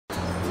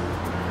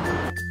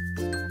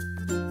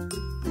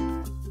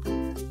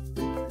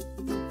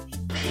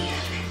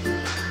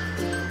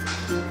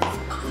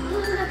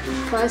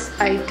First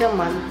item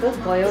வந்து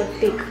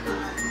biotic.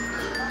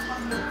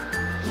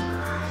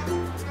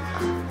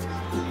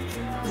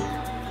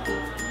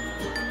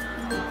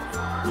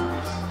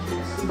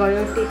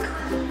 Biotic.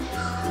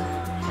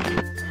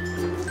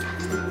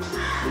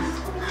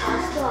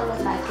 First on the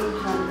package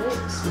வந்து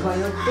it's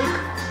biotic.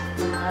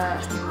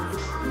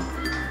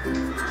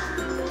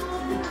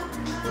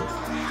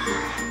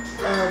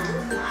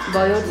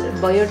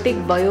 Biotic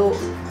bio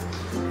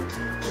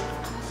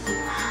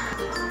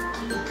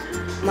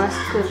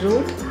musk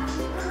root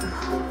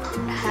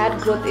hair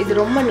growth. இது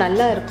ரொம்ப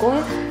நல்லா இருக்கும்.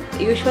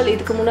 யூசுவல்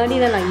இதுக்கு முன்னாடி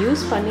நான்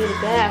யூஸ்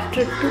பண்ணியிருக்கேன்.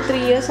 ஆஃப்டர்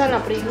 2-3 இயர்ஸாக நான்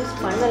அப்படி யூஸ்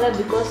பண்ணலை.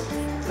 பிகாஸ்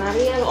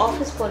நிறைய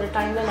ஆஃபீஸ் போகிற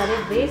டைமில் நிறைய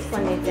வேஸ்ட்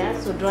பண்ணியிருக்கேன்.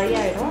 ஸோ ட்ரை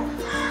ஆகிடும்.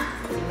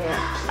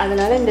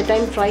 அதனால் இந்த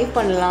டைம் ட்ரை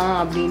பண்ணலாம்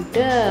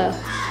அப்படின்ட்டு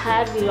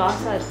ஹேர்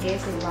லாஸாக இருக்கே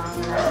சரி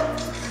வாங்கினேன்.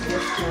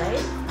 ட்ரை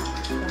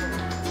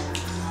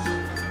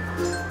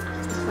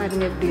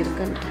பாருங்க எப்படி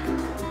இருக்குன்ட்டு.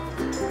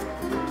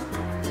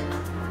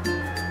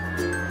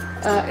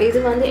 இது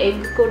வந்து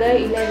எக் கூட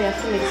இல்லை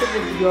மிக்ஸ்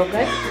வித்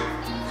யோகர்ட்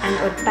அண்ட்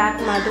ஒரு பேக்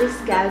மாதிரி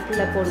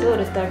ஸ்கேல்பில் போட்டு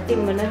ஒரு 30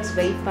 minutes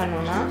வெயிட்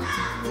பண்ணோன்னா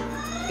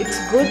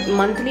it's good.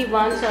 Monthly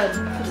once R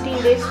 15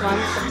 days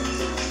once.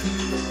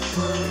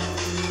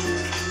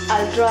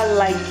 Ultra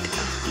light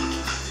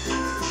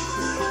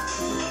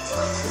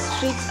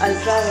streets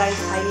ultra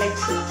light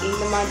highlights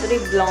இந்த மாதிரி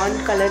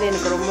பிளாண்ட் கலர்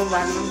எனக்கு ரொம்ப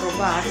வரணும்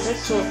ரொம்ப ஆசை.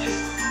 ஸோ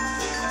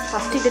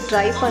ஃபஸ்ட் இது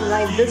ட்ரை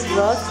பண்ணலாம். இஃப் திஸ்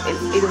ஒர்க்ஸ்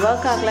இது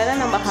ஒர்க் ஆகலைன்னா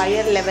நம்ம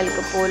ஹையர்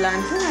லெவலுக்கு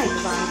போகலான்ட்டு நான் இது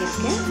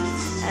வாங்கியிருக்கேன்.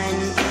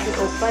 அண்ட் இது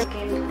ஓப்பன்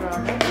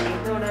ப்ராடக்ட்.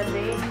 இதோட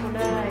ரேட் கூட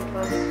இட்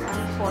வாஸ்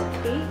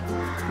 140.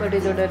 பட்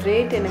இதோட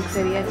ரேட் எனக்கு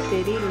சரியாக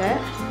தெரியல.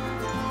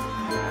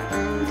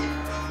 And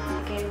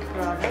second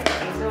product.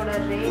 இதோட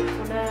ரேட்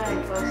கூட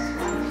இட் வாஸ்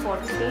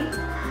 140.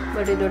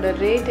 பட் இதோட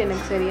ரேட்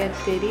எனக்கு சரியாக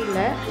தெரியல.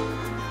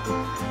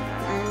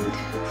 அண்ட்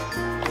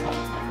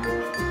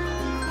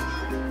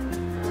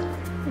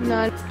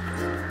நான்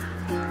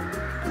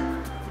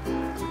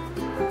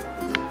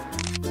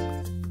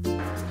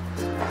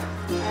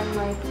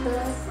my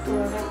third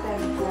product I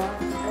got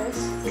is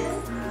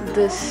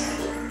this,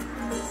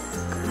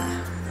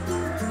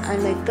 and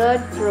my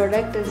third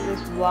product is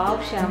this wow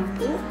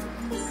shampoo.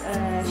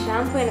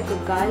 Shampoo எனக்கு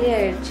காலி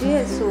ஆயிடுச்சு.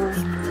 So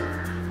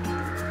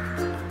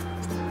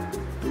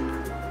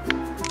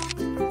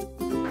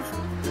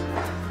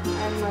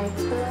and my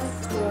third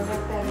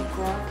product I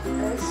got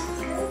is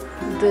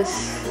this,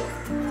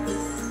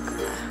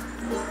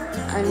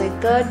 and my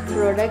third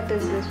product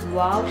is this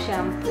wow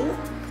shampoo.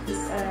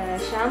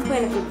 Shampoo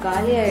எனக்கு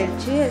காலி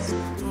ஆகிடுச்சு.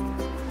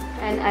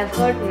 And I've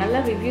heard நல்ல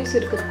reviews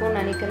இருக்குதுக்கும்னு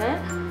நினைக்கிறேன்.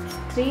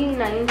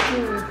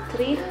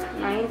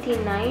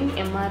 399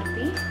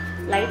 MRP.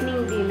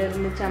 Lightning deal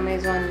இருந்துச்சு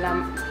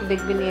அமேசானில்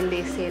பிக் பில்லியன் டே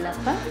சேல்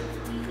அப்போ.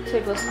 ஸோ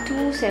இட் வாஸ்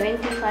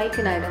 275க்கு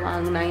நான் இதை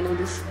வாங்கினேன். இன்னும்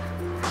திஸ்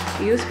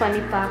யூஸ்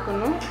பண்ணி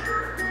பார்க்கணும்.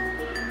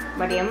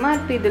 பட்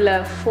எம்ஆர்பி இதில்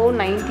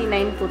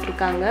 499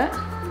 போட்டிருக்காங்க.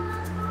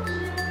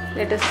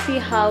 Let us see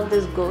how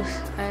this goes.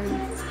 And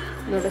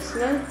இதோட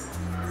ஸ்மெல்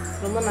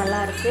ரொம்ப நல்லா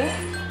இருக்கு.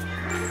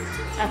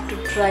 have to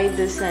try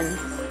this and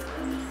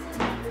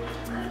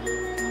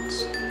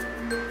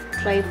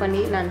try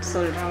பண்ணி நான்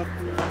சொல்கிறேன்.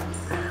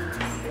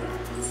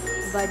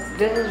 But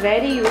this is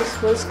very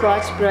useful.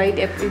 Scotch Brite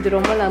இது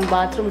ரொம்ப நம்ம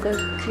பாத்ரூம்க்கு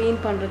க்ளீன்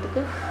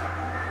பண்ணுறதுக்கு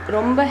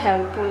ரொம்ப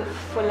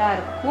ஹெல்ப்ஃபுல்லாக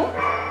இருக்கும்.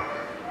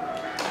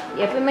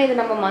 எப்பவுமே இது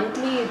நம்ம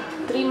மந்த்லி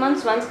 3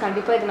 months ஒன்ஸ்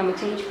கண்டிப்பாக இது நம்ம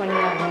சேஞ்ச் பண்ணி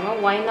ஆகணும்.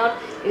 why not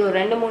இது ஒரு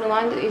 2-3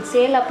 வாங்கி இது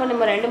சேல் அப்போ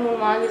நம்ம 2-3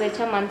 வாங்கி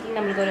வச்சா மந்த்லி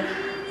நம்மளுக்கு ஒரு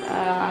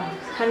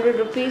 100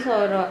 rupees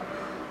ஒரு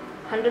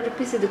 100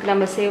 rupees இதுக்கு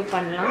நம்ம சேவ்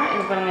பண்ணலாம்.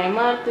 இப்போ நாங்கள்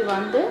எம்ஆர்பி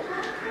வந்து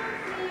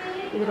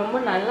இது ரொம்ப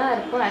நல்லா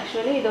இருக்கும்.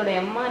 ஆக்சுவலி இதோட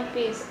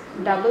MRP is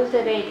double the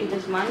rate. It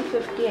is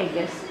 150 I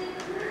guess.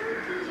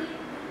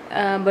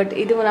 But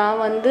இது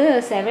நான் வந்து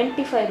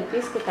 75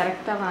 rupeesக்கு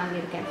கரெக்டாக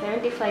வாங்கியிருக்கேன்.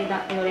 75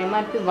 தான். இதோட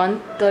எம்ஆர்பி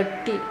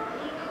 130.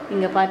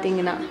 இங்கே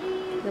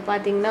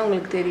பார்த்தீங்கன்னா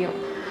உங்களுக்கு தெரியும்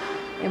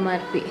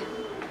MRP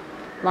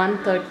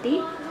 130.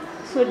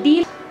 So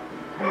deal.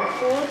 And the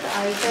fourth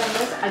item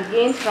is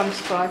again from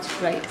Scotch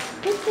Brite.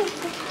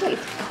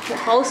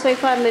 House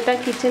ஒய்ஃபாக இருந்துட்டா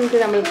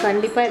கிச்சனுக்கு நம்மளுக்கு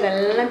கண்டிப்பாக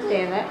இதெல்லாம்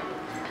தேவை.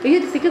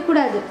 இது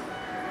பிக்கக்கூடாது,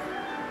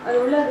 அது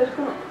உள்ள அது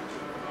இருக்கணும்.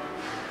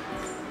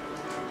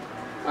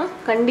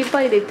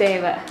 கண்டிப்பாக இது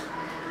தேவை.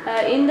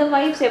 இந்த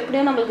வைப்ஸ்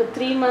எப்படியும் நம்மளுக்கு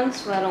 3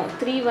 months வரும்.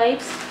 3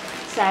 வைப்ஸ்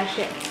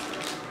சாஷே.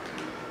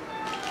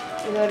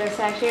 இதோட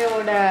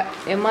சாஷேவோட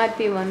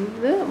எம்ஆர்பி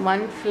வந்து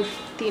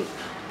 115.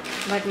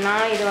 பட்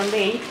நான் இது வந்து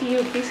 80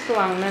 rupeesக்கு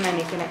வாங்கினேன்னு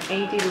நினைக்கிறேன்.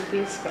 80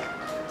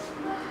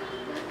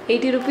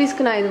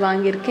 rupeesக்கு நான் இது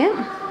வாங்கியிருக்கேன்.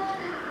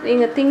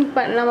 நீங்கள் திங்க்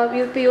நம்ம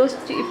இப்போ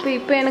யோசிச்சு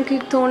இப்போ எனக்கு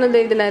தோணுது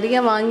இது நிறையா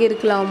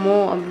வாங்கியிருக்கலாமோ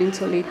அப்படின்னு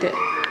சொல்லிட்டு.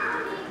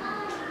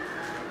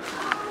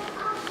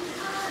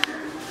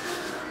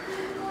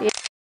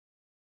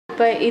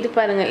 இப்போ இது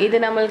பாருங்கள், இது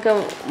நம்மளுக்கு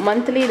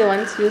மந்த்லி இது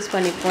ஒன்ஸ் யூஸ்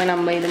பண்ணிப்போம்.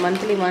 நம்ம இது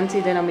மந்த்லி ஒன்ஸ்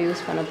இதை நம்ம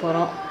யூஸ் பண்ண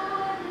போகிறோம்.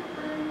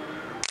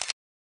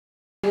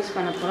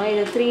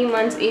 இது 3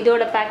 months.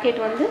 இதோட பேக்கெட்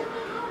வந்து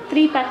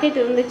 3 packet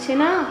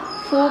இருந்துச்சுன்னா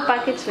 4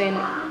 packets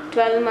வேணும்.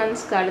 12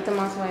 monthsக்கு அடுத்த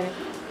மாதம் வேணும்.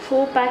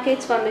 4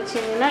 packets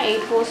வந்துச்சுங்கன்னா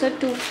 8 4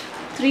 2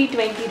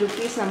 320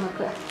 rupees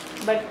நமக்கு.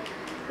 பட்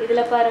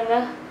இதில்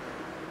பாருங்கள்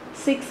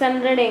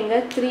 600 எங்கே,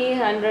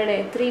 300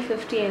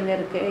 350 எங்கே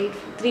இருக்குது,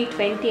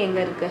 320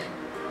 எங்கே இருக்குது.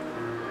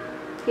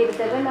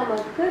 கிட்டத்தட்ட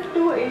நமக்கு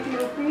 280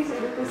 rupees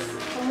இருக்குது.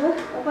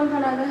 ஓப்பன்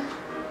பண்ணாங்க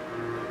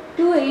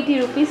 280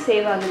 rupees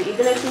சேவ் ஆகுது.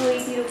 இதில்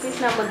 280 rupees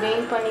நம்ம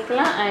கெயின்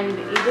பண்ணிக்கலாம். அண்ட்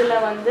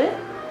இதில் வந்து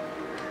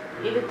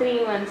இது 3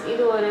 months,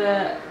 இது ஒரு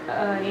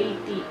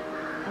 80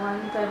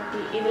 130.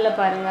 இதில்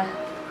பாருங்கள்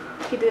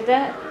கிட்டத்தட்ட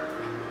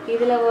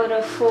இதில் ஒரு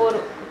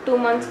 2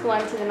 monthsக்கு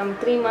ஒன்ஸ், இது நம்ம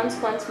 3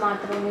 monthsக்கு ஒன்ஸ்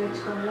மாற்றுறோம்னு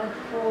வச்சுக்கோங்களேன்.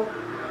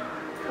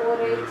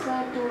 4 8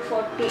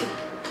 240.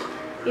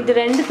 இது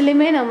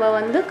ரெண்டுத்துலேயுமே நம்ம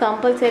வந்து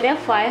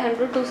கம்பல்சரியாக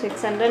 500 to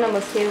 600 நம்ம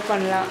சேவ்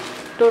பண்ணலாம்,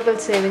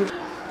 டோட்டல் சேவிங்.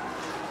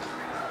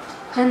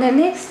 அந்த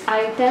நெக்ஸ்ட்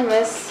ஐட்டம்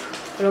இஸ்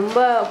ரொம்ப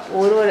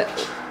ஒரு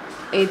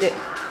இது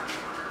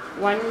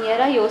 1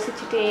 year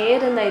யோசிச்சுட்டே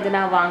இருந்தேன் இது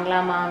நான்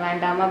வாங்கலாமா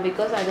வேண்டாமா.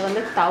 பிகாஸ் அது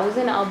வந்து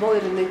 1000 above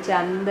இருந்துச்சு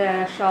அந்த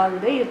ஷால்.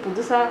 இது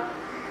புதுசாக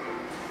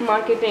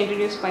மார்க்கெட்டில்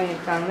இன்ட்ரடியூஸ்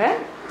பண்ணியிருக்காங்க,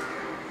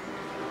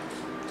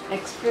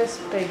 எக்ஸ்பிரஸ்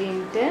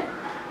பெடின்ட்டு.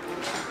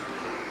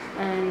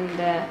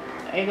 அண்ட்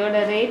இதோட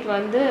ரேட்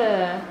வந்து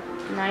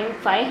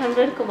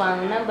 500க்கு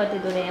வாங்கினேன். பட்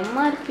இதோட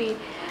எம்ஆர்பி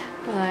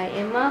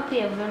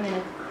எவ்வளோன்னு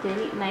எனக்கு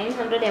தெரியும்.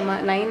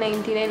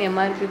 999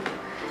 எம்ஆர்பி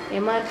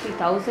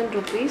 1000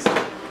 rupees.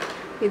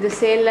 இது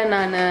சேலில்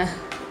நான்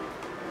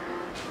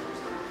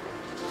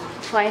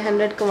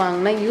 500க்கு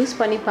வாங்கினேன். யூஸ்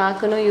பண்ணி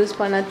பார்க்கணும், யூஸ்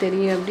பண்ணால்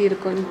தெரியும் எப்படி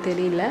இருக்கும்னு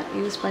தெரியல.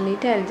 யூஸ்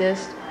பண்ணிவிட்டு I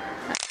just.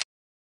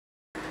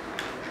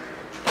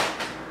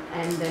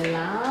 And the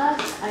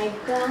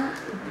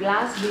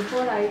last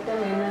before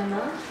item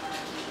என்னென்னா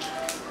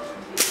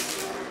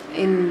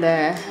இந்த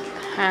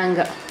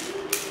ஹேங்கர்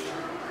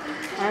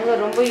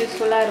ரொம்ப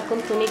யூஸ்ஃபுல்லாக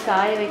இருக்கும், துணி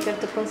காய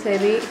வைக்கிறதுக்கும்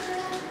சரி.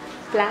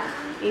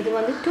 இது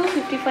வந்து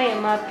 255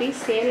 எம்ஆர்பி,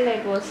 சேலில்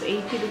இட் வாஸ்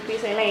 80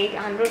 rupees. எல்லாம்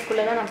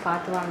 800க்குள்ளே தான் நான்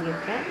பார்த்து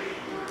வாங்கியிருக்கேன்.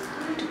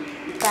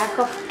 பேக்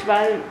ஆஃப்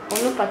 12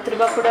 ஒன்றும் 10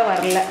 ரூபா கூட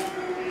வரல.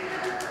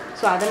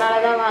 ஸோ அதனால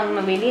தான்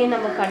வாங்கினேன். வெளியே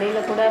நம்ம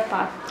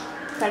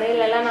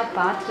கடையிலலாம் நான்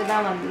பார்த்துட்டு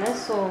தான் வந்தேன்.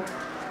 ஸோ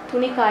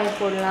துணி காய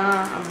போடலாம்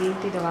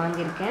அப்படின்ட்டு இதை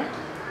வாங்கியிருக்கேன்.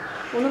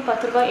 ஒன்றும்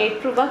 10 ரூபா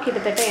 8 ரூபா,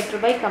 கிட்டத்தட்ட 8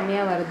 ரூபாய்க்கு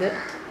கம்மியாக வருது.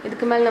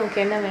 இதுக்கு மேலே நமக்கு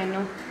என்ன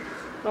வேணும்?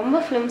 ரொம்ப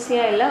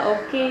ஃப்ளிம்ஸியாக இல்லை,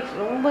 ஓகே.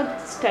 ரொம்ப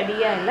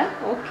ஸ்டடியாக இல்லை,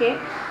 ஓகே.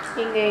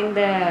 இங்கே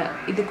இந்த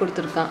இது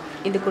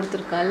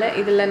கொடுத்துருக்கான்ல,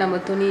 இதில் நம்ம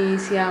துணி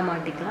ஈஸியாக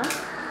மாட்டிக்கலாம்.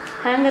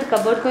 ஹேங்கர்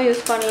கபோர்டுக்கும்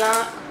யூஸ்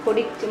பண்ணலாம்.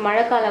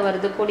 மழை காலம்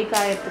வருது, கொடி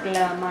காயத்துக்குள்ள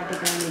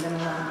மாட்டிக்கலாம். இது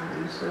நல்லா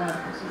யூஸ்ஃபுல்லாக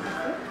இருக்கும்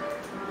சொல்லிட்டு.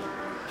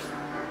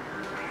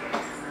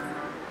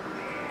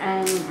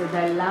 அண்ட் த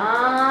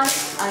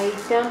லாஸ்ட்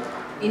ஐட்டம்,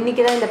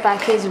 இன்றைக்கி தான் இந்த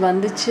பேக்கேஜ்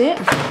வந்துச்சு.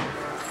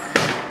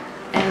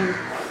 அண்ட்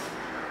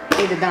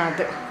இதுதான்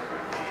அது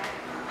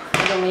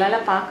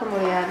உங்களால் பார்க்க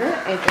முடியாது.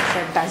 It is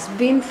a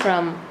dustbin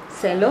from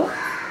sello.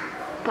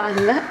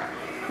 பாருங்கள்,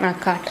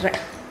 நான் காட்டுறேன்.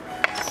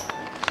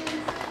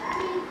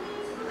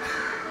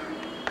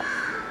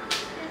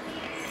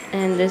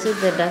 And this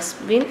is the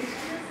dustbin.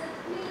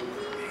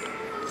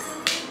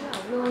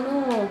 அவ்வளோ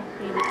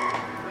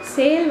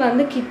சேல்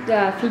வந்து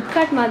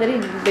ஃப்ளிப்கார்ட் மாதிரி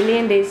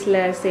பில்லியன்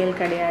டேஸில் சேல்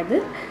கிடையாது.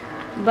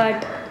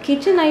 பட்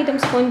கிச்சன்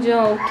ஐட்டம்ஸ்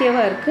கொஞ்சம்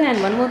ஓகேவாக இருக்குது.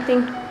 அண்ட் ஒன் மோர்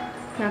திங்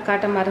நான்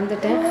காட்ட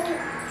மறந்துட்டேன்.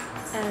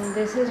 And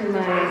this is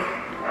my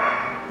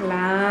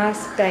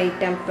last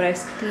item,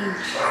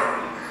 prestige.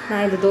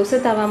 நான் இது தோசை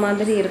தவா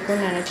மாதிரி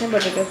இருக்கும்னு நினச்சேன்.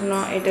 But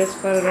it is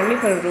only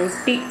for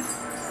ரொட்டி.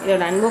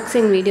 இதோட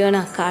அன்பாக்சிங் வீடியோ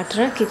நான்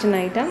காட்டுறேன். Kitchen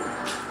item.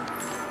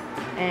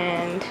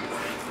 அண்ட்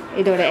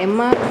இதோட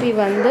எம்ஆர்பி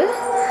வந்து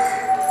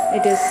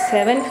it is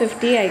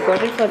 750. I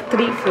got it for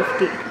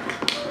 350.